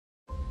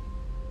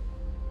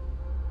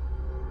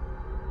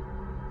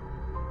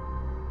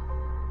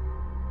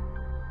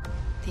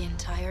The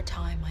entire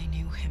time I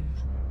knew him,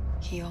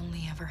 he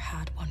only ever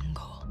had one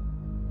goal.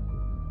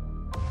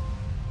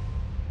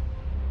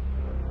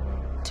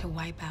 To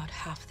wipe out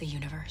half the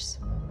universe.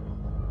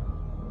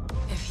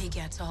 If he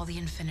gets all the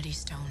Infinity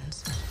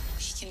Stones,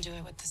 he can do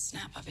it with the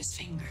snap of his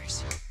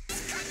fingers.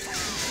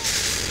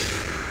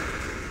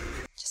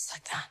 Just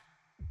like that.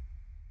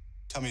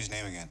 Tell me his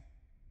name again.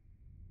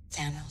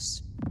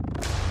 Thanos.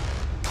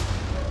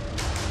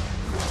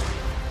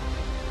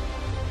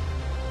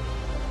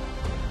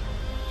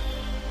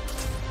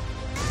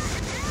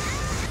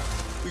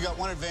 We got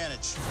one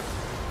advantage.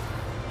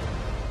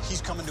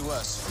 He's coming to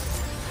us.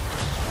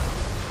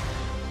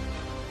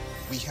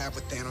 We have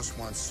what Thanos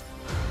wants,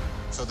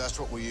 so that's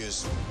what we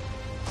use.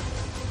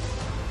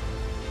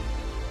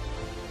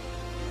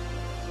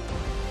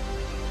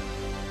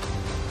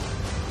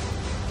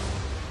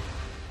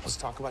 Let's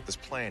talk about this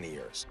plan of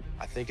yours.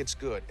 I think it's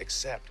good,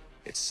 except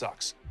it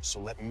sucks. So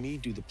let me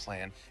do the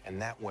plan,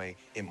 and that way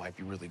it might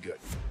be really good.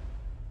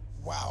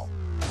 Wow.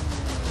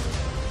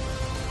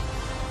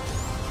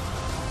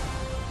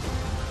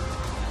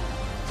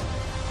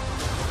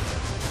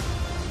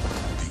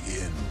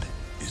 The end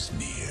is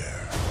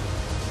near.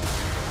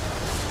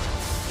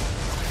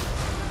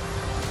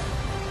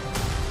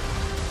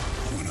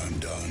 When I'm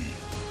done,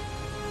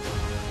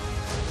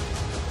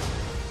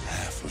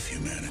 half of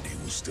humanity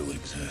will still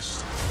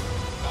exist.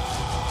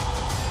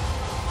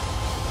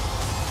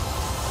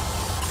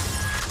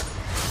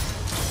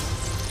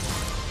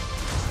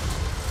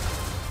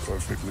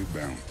 Perfectly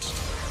balanced.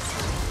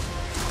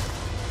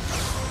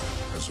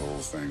 As all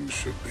things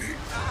should be.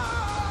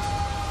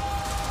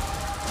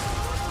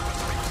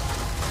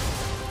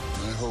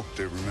 I hope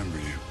they remember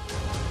you.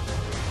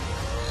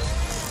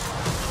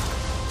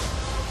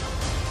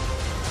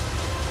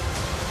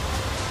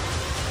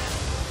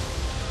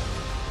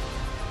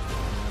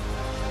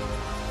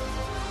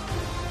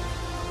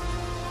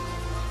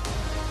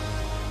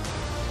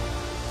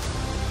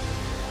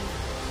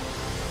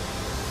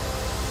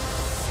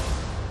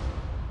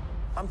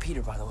 I'm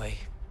Peter, by the way.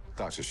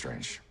 Doctor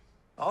Strange.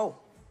 Oh,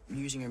 you're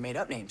using your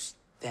made-up names.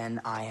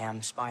 Then I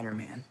am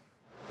Spider-Man.